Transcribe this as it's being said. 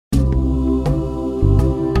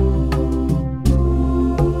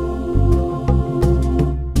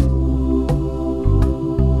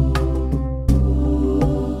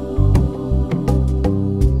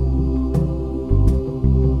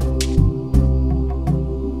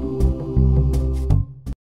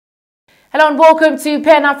Hello and welcome to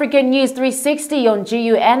Pan-African News 360 on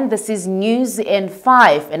GUN. This is News in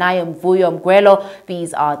 5 and I am Vuyo Mgwelo.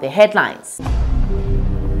 These are the headlines.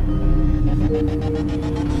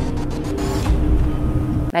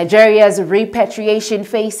 Nigeria's repatriation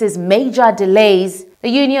faces major delays. The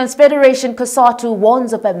union's Federation COSATU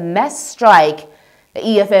warns of a mass strike. The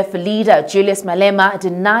EFF leader Julius Malema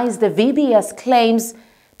denies the VBS claims.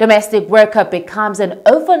 Domestic worker becomes an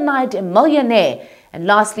overnight millionaire. And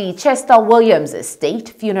lastly, Chester Williams' state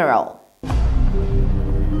funeral.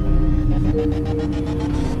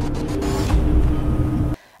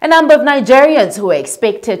 A number of Nigerians who were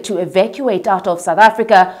expected to evacuate out of South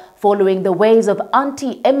Africa following the waves of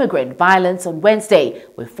anti-immigrant violence on Wednesday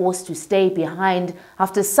were forced to stay behind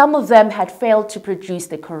after some of them had failed to produce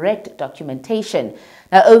the correct documentation.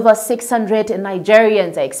 Now, over 600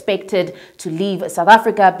 Nigerians are expected to leave South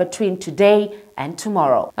Africa between today and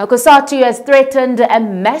tomorrow. Now, COSATU has threatened a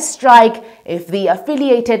mass strike if the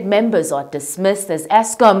affiliated members are dismissed as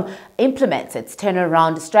ESCOM implements its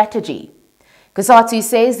turnaround strategy. COSATU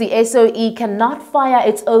says the SOE cannot fire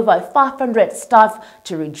its over 500 staff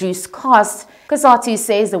to reduce costs. COSATU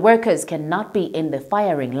says the workers cannot be in the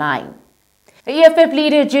firing line. The EFF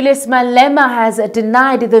leader Julius Malema has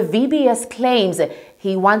denied the VBS claims.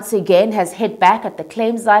 He once again has hit back at the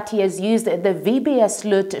claims that he has used the VBS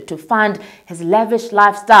loot to fund his lavish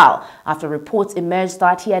lifestyle after reports emerged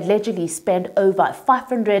that he had allegedly spent over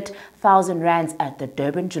 500,000 rands at the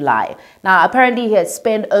Durban July. Now, apparently he has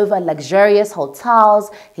spent over luxurious hotels,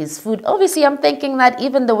 his food. Obviously, I'm thinking that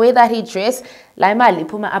even the way that he dressed,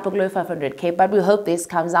 500k, but we hope this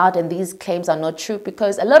comes out and these claims are not true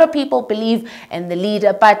because a lot of people believe in the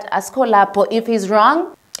leader. But as Kolapo, if he's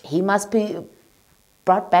wrong, he must be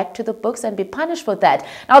brought back to the books and be punished for that.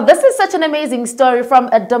 Now, this is such an amazing story from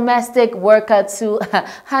a domestic worker to,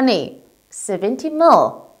 honey, 70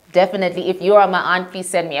 mil. Definitely, if you are my aunt, please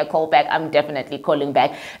send me a call back. I'm definitely calling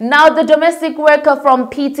back. Now, the domestic worker from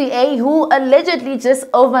PTA who allegedly just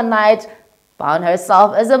overnight found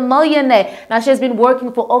herself as a millionaire. Now, she has been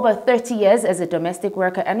working for over 30 years as a domestic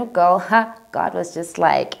worker, and a girl, God was just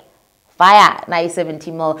like, fire, now 70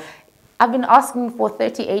 mil. I've been asking for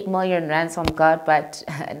 38 million rands from God, but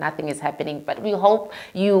nothing is happening. But we hope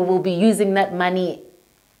you will be using that money.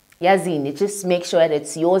 Yazini, just make sure that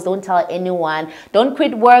it's yours. Don't tell anyone. Don't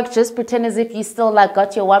quit work. Just pretend as if you still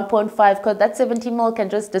got your 1.5 because that 70 mil can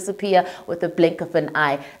just disappear with a blink of an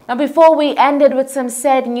eye. Now, before we ended with some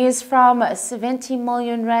sad news from 70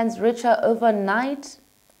 million rands richer overnight,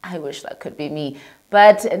 I wish that could be me.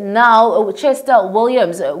 But now, Chester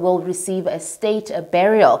Williams will receive a state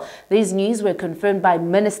burial. These news were confirmed by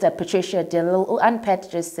Minister Patricia de Lille, and Pat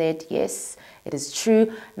just said, yes, it is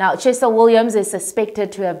true. Now, Chester Williams is suspected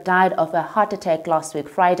to have died of a heart attack last week,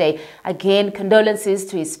 Friday. Again, condolences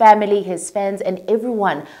to his family, his fans, and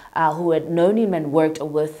everyone who had known him and worked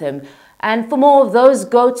with him. And for more of those,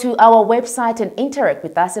 go to our website and interact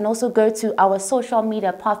with us, and also go to our social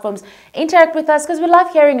media platforms. Interact with us because we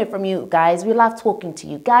love hearing it from you guys. We love talking to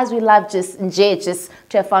you guys. We love just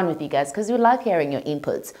to have fun with you guys because we love hearing your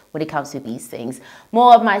inputs when it comes to these things.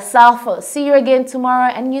 More of myself. See you again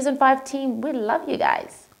tomorrow. And News in 5 team, we love you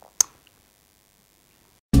guys.